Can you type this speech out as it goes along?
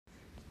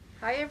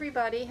Hi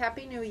everybody,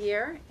 Happy New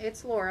Year.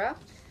 It's Laura.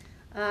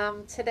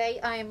 Today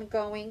I am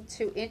going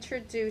to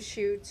introduce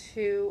you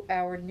to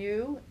our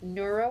new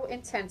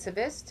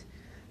neurointensivist.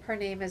 Her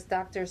name is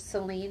Dr.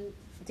 Celine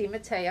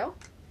DiMatteo,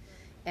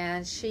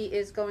 and she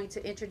is going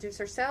to introduce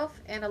herself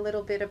and a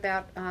little bit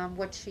about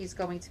what she's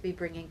going to be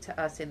bringing to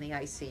us in the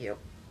ICU.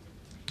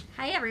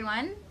 Hi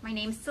everyone, my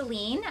name's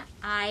Celine.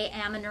 I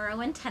am a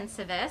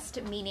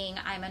neurointensivist, meaning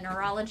I'm a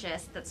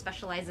neurologist that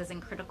specializes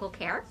in critical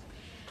care.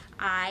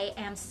 I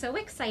am so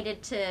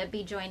excited to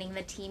be joining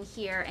the team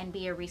here and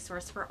be a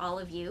resource for all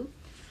of you.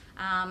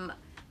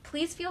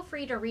 Please feel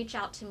free to reach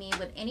out to me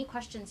with any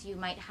questions you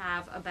might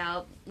have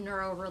about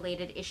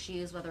neuro-related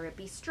issues, whether it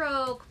be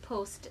stroke,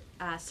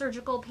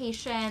 post-surgical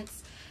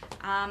patients,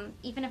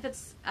 even if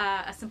it's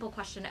a simple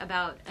question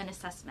about an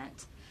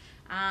assessment.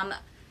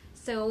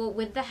 So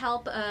with the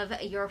help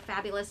of your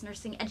fabulous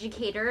nursing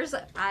educators,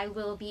 I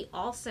will be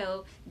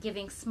also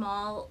giving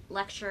small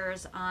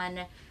lectures on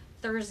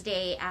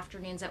Thursday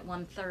afternoons at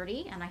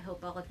 1:30, and I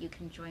hope all of you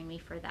can join me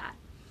for that.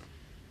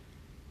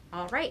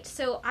 All right,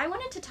 so I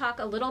wanted to talk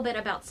a little bit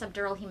about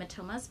subdural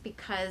hematomas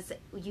because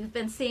you've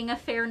been seeing a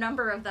fair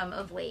number of them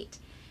of late,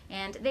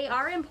 and they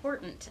are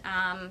important.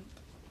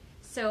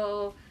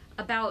 So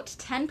about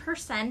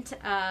 10%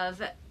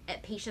 of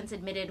patients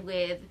admitted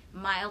with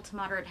mild to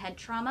moderate head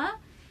trauma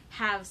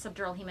have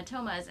subdural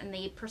hematomas, and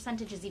the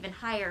percentage is even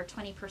higher,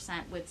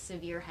 20% with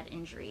severe head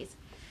injuries.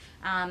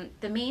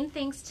 The main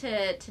things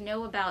to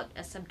know about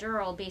a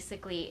subdural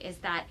basically is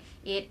that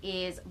it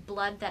is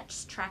blood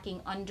that's tracking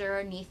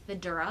underneath the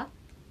dura,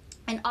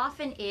 and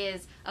often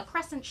is a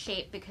crescent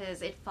shape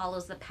because it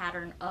follows the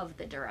pattern of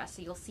the dura.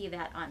 So you'll see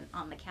that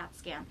on the CAT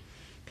scan.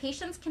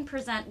 Patients can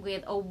present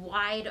with a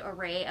wide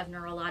array of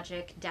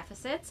neurologic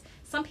deficits.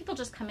 Some people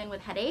just come in with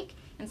headache,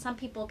 and some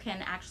people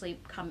can actually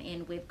come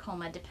in with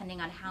coma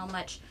depending on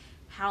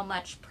how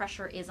much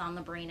pressure is on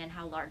the brain and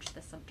how large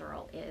the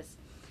subdural is.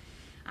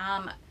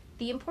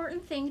 The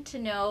important thing to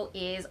know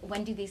is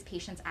when do these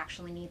patients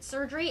actually need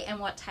surgery and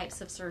what types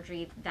of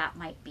surgery that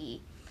might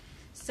be.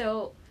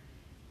 So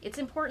it's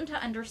important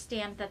to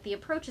understand that the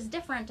approach is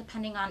different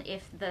depending on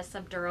if the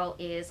subdural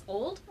is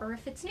old or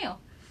if it's new.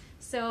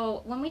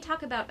 So when we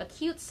talk about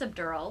acute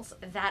subdurals,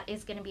 that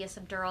is going to be a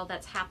subdural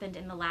that's happened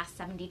in the last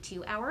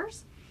 72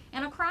 hours.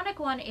 And a chronic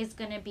one is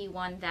going to be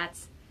one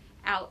that's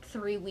out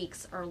 3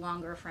 weeks or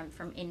longer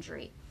from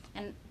injury.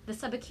 And the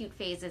subacute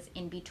phase is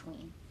in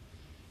between.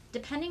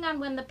 Depending on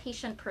when the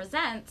patient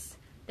presents,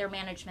 their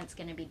management's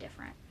going to be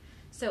different.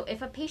 So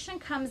if a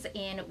patient comes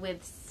in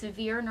with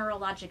severe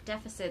neurologic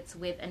deficits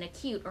with an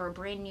acute or a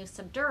brand new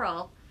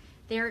subdural,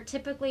 they're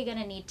typically going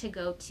to need to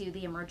go to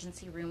the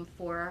emergency room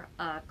for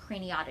a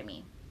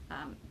craniotomy.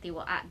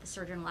 The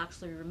surgeon will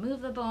actually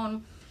remove the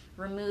bone,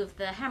 remove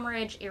the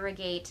hemorrhage,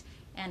 irrigate,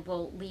 and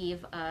will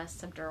leave a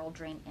subdural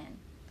drain in.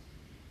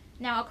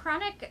 Now, a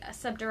chronic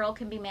subdural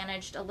can be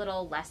managed a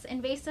little less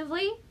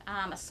invasively,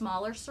 a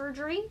smaller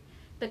surgery,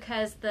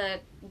 because the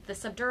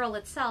subdural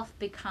itself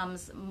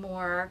becomes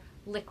more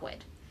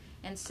liquid.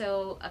 And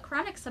so a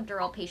chronic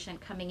subdural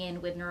patient coming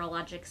in with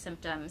neurologic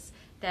symptoms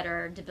that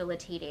are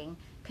debilitating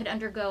could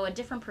undergo a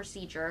different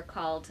procedure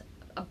called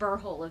a burr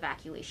hole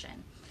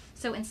evacuation.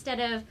 So instead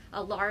of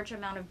a large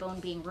amount of bone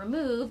being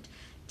removed,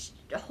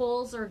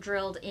 holes are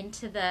drilled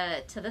into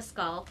the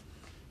skull.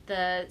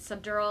 The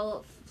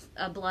subdural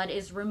blood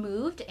is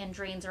removed and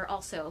drains are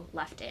also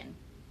left in.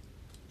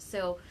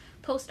 So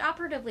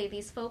post-operatively,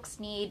 these folks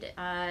need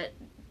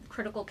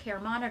critical care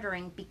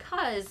monitoring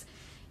because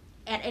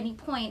at any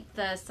point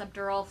the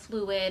subdural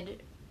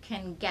fluid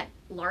can get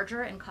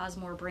larger and cause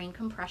more brain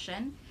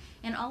compression.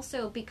 And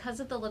also because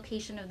of the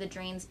location of the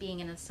drains being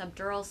in a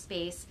subdural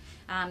space,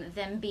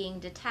 them being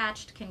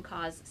detached can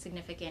cause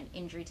significant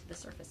injury to the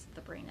surface of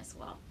the brain as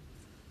well.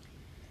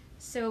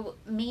 So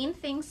main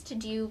things to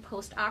do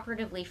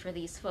post-operatively for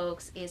these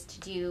folks is to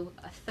do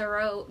a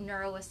thorough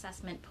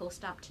neuroassessment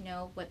post-op to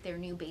know what their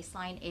new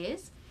baseline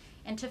is,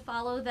 and to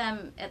follow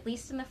them at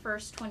least in the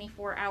first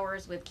 24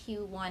 hours with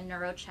Q1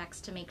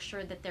 neurochecks to make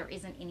sure that there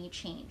isn't any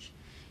change,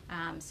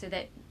 so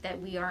that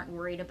we aren't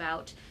worried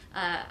about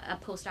a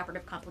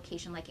post-operative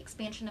complication like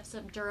expansion of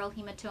subdural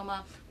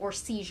hematoma or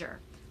seizure.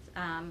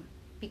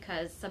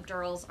 Because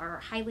subdurals are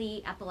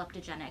highly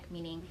epileptogenic,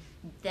 meaning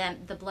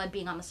the blood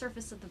being on the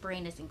surface of the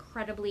brain is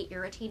incredibly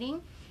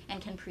irritating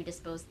and can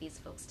predispose these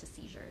folks to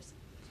seizures.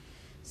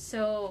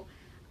 So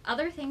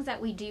other things that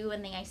we do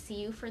in the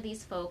ICU for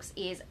these folks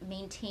is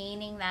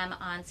maintaining them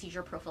on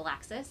seizure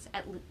prophylaxis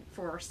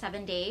for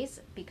 7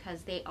 days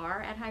because they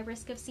are at high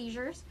risk of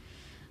seizures,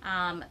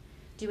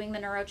 doing the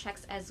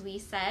neurochecks as we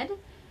said,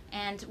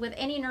 and with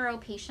any neuro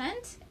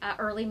patient,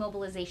 early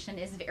mobilization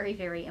is very,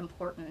 very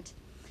important.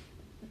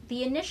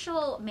 The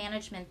initial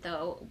management,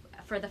 though,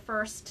 for the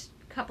first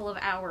couple of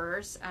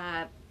hours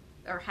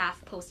or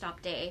half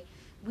post-op day,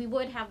 we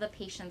would have the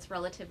patients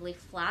relatively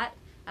flat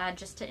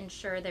just to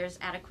ensure there's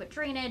adequate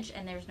drainage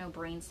and there's no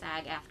brain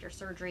sag after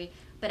surgery.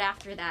 But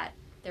after that,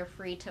 they're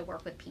free to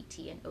work with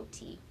PT and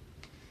OT.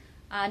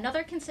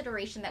 Another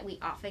consideration that we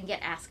often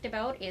get asked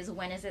about is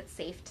when is it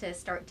safe to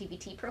start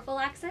DVT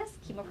prophylaxis,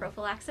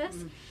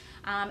 chemoprophylaxis.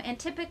 And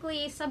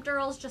typically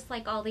subdurals, just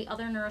like all the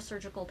other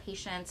neurosurgical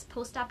patients,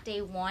 post-op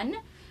day 1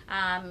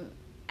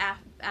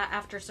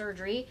 after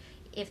surgery,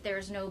 if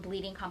there's no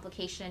bleeding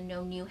complication,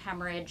 no new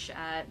hemorrhage,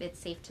 it's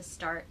safe to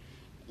start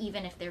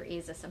even if there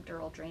is a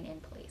subdural drain in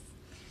place.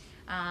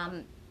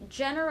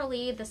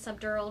 Generally, the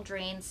subdural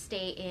drains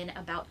stay in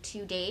about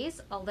 2 days,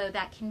 although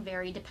that can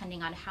vary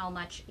depending on how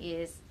much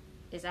is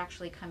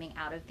actually coming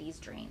out of these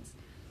drains.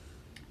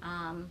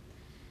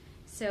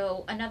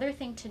 So another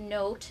thing to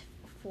note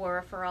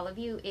for all of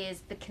you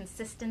is the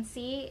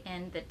consistency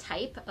and the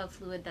type of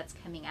fluid that's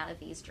coming out of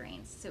these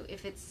drains. So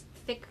if it's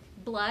thick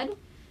blood,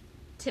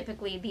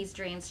 typically these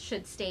drains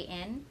should stay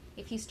in.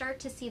 If you start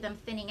to see them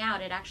thinning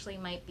out, it actually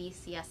might be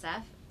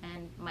CSF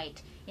and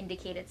might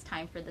indicate it's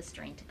time for this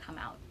drain to come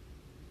out.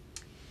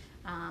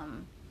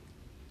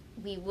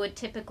 We would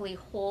typically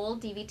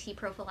hold DVT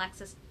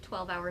prophylaxis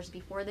 12 hours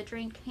before the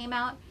drain came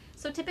out.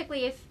 So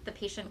typically if the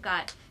patient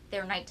got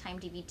their nighttime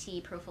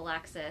DVT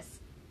prophylaxis,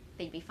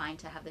 they'd be fine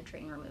to have the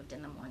drain removed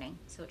in the morning.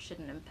 So it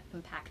shouldn't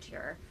impact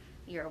your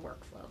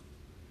workflow.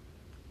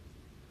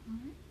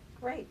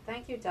 Great,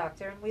 thank you,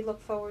 doctor, and we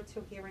look forward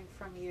to hearing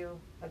from you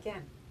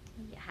again.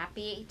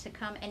 Happy to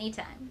come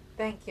anytime.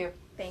 Thank you.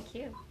 Thank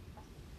you.